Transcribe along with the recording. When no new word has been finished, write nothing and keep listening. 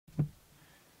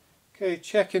Okay,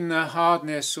 checking the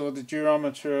hardness or the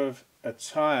durometer of a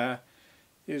tyre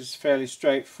is fairly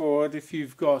straightforward if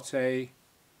you've got a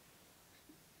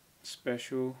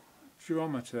special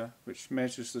durometer which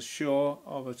measures the shore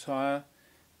of a tyre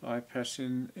by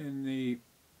pressing in the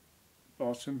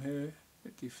bottom here.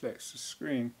 It deflects the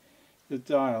screen, the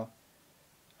dial.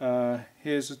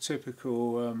 Here's a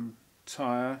typical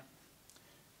tyre,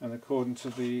 and according to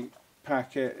the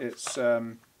packet it's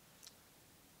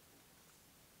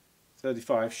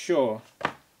 35 shore.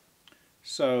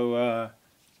 So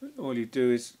all you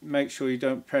do is make sure you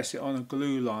don't press it on a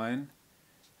glue line,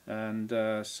 and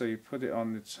so you put it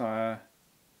on the tyre,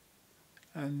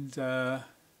 and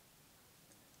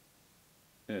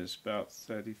it's about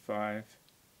 35,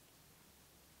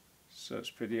 so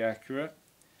it's pretty accurate.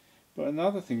 But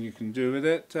another thing you can do with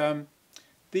it,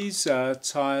 these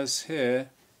tyres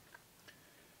here,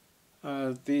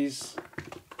 these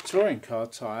touring car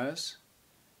tyres,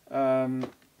 the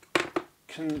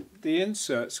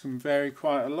inserts can vary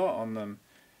quite a lot on them.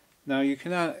 Now you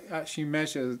can actually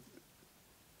measure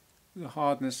the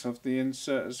hardness of the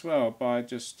insert as well by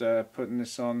just putting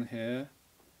this on here.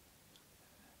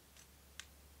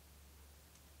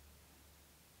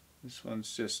 This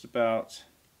one's just about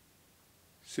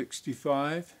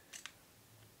 65.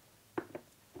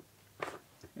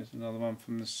 There's another one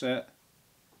from the set.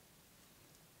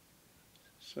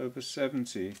 It's over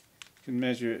 70. You can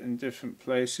measure it in different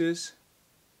places.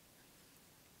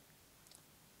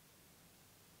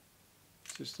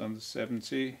 Just under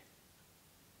 70.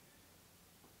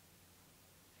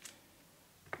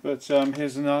 But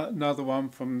here's another one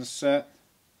from the set.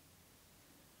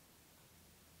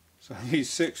 It's only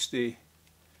 60.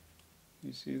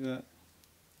 You see that?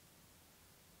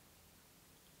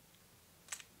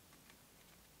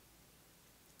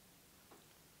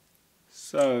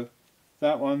 So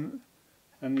that one,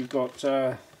 and you've got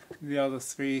the other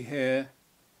three here.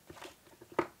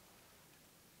 Let's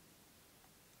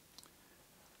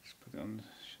put it on to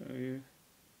show you.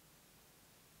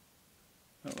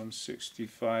 That one's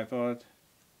 65 odd.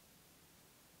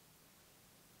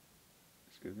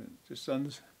 Just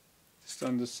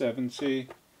under 70,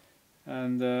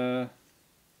 and that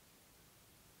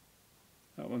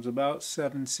one's about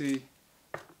 70.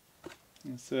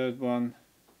 And the third one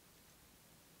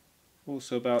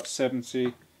also about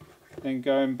 70. Then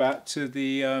going back to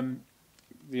the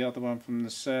other one from the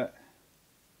set.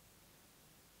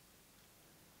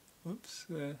 Whoops,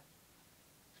 there.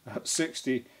 About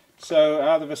 60. So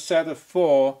out of a set of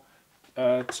 4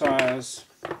 tyres,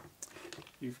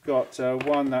 you've got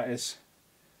one that is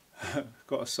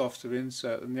got a softer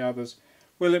insert than the others.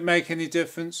 Will it make any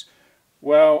difference?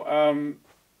 Well,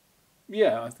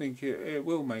 yeah, I think it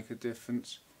will make a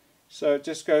difference. So it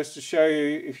just goes to show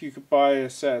you, if you could buy a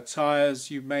set of tyres,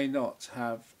 you may not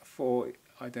have 4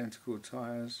 identical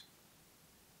tyres.